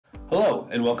Hello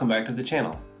and welcome back to the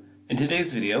channel. In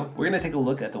today's video, we're going to take a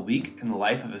look at the week in the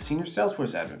life of a Senior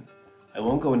Salesforce Admin. I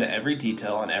won't go into every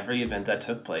detail on every event that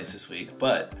took place this week,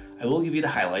 but I will give you the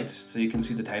highlights so you can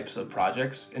see the types of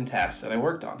projects and tasks that I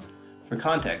worked on. For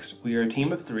context, we are a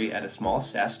team of 3 at a small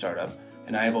SaaS startup,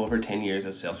 and I have over 10 years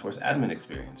of Salesforce admin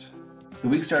experience. The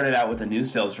week started out with a new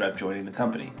sales rep joining the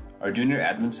company. Our junior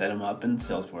admin set him up in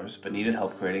Salesforce but needed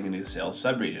help creating a new sales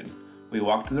subregion. We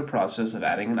walked through the process of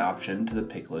adding an option to the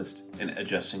pick list and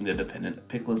adjusting the dependent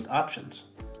pick list options.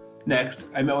 Next,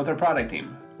 I met with our product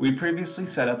team. We previously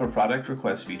set up a product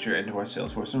request feature into our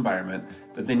Salesforce environment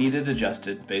that they needed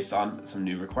adjusted based on some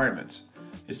new requirements.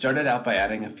 It started out by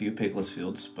adding a few pick list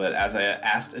fields, but as I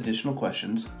asked additional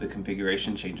questions, the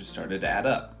configuration changes started to add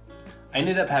up. I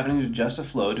ended up having to adjust a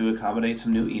flow to accommodate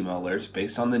some new email alerts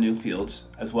based on the new fields,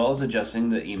 as well as adjusting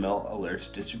the email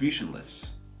alerts distribution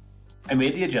lists. I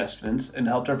made the adjustments and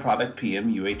helped our product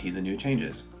PM UAT the new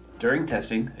changes. During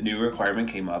testing, a new requirement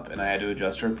came up and I had to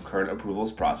adjust our current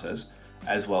approvals process,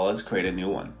 as well as create a new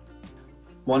one.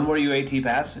 One more UAT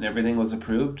pass and everything was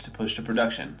approved to push to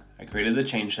production. I created the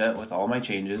change set with all my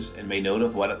changes and made note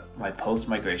of what my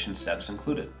post-migration steps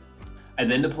included. I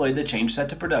then deployed the change set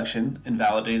to production and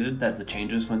validated that the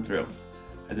changes went through.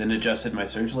 I then adjusted my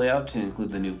search layout to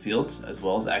include the new fields, as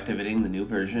well as activating the new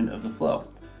version of the flow.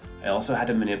 I also had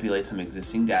to manipulate some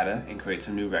existing data and create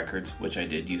some new records, which I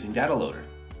did using Data Loader.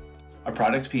 Our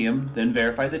product PM then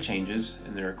verified the changes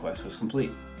and the request was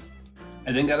complete.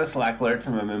 I then got a Slack alert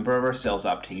from a member of our sales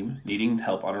op team needing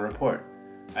help on a report.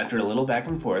 After a little back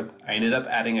and forth, I ended up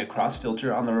adding a cross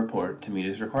filter on the report to meet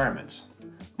his requirements.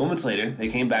 Moments later, they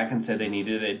came back and said they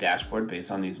needed a dashboard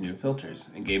based on these new filters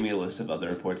and gave me a list of other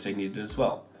reports they needed as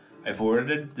well. I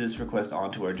forwarded this request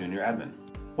on to our junior admin.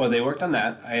 While they worked on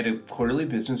that, I had a quarterly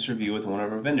business review with one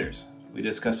of our vendors. We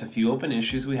discussed a few open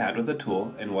issues we had with the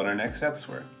tool and what our next steps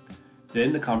were.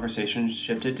 Then the conversation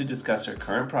shifted to discuss our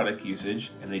current product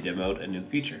usage and they demoed a new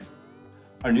feature.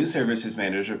 Our new services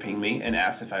manager pinged me and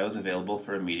asked if I was available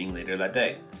for a meeting later that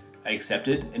day. I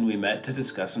accepted and we met to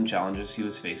discuss some challenges he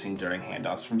was facing during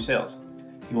handoffs from sales.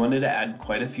 He wanted to add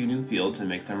quite a few new fields and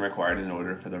make them required in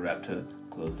order for the rep to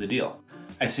close the deal.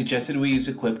 I suggested we use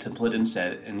a Quip template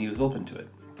instead and he was open to it.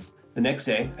 The next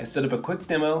day, I set up a quick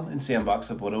demo and sandbox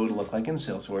of what it would look like in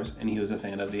Salesforce and he was a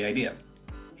fan of the idea.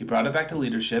 He brought it back to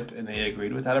leadership and they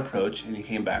agreed with that approach and he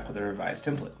came back with a revised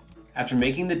template. After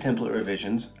making the template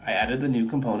revisions, I added the new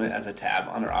component as a tab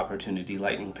on our Opportunity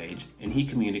Lightning page and he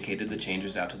communicated the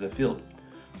changes out to the field.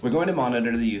 We're going to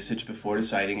monitor the usage before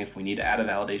deciding if we need to add a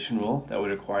validation rule that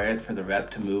would require it for the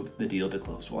rep to move the deal to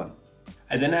closed won.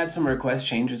 I then had some request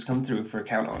changes come through for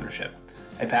account ownership.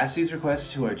 I passed these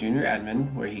requests to our junior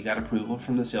admin where he got approval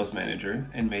from the sales manager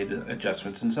and made the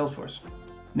adjustments in Salesforce.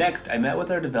 Next, I met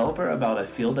with our developer about a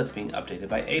field that's being updated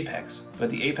by Apex,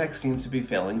 but the Apex seems to be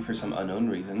failing for some unknown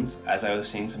reasons as I was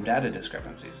seeing some data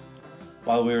discrepancies.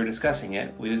 While we were discussing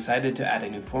it, we decided to add a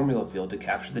new formula field to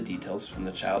capture the details from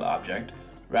the child object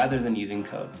rather than using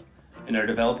code, and our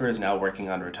developer is now working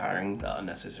on retiring the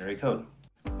unnecessary code.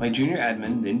 My junior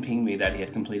admin then pinged me that he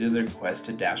had completed the request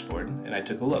to dashboard and I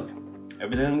took a look.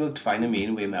 Everything looked fine to me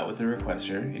and we met with the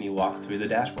requester and he walked through the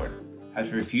dashboard.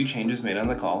 After a few changes made on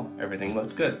the call, everything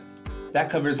looked good.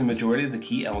 That covers the majority of the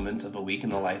key elements of a week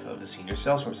in the life of a Senior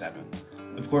Salesforce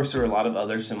Admin. Of course, there were a lot of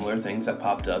other similar things that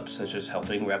popped up, such as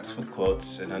helping reps with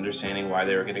quotes and understanding why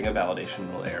they were getting a validation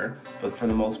rule error, but for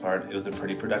the most part, it was a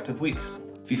pretty productive week.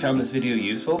 If you found this video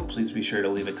useful, please be sure to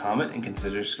leave a comment and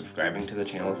consider subscribing to the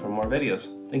channel for more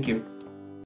videos. Thank you.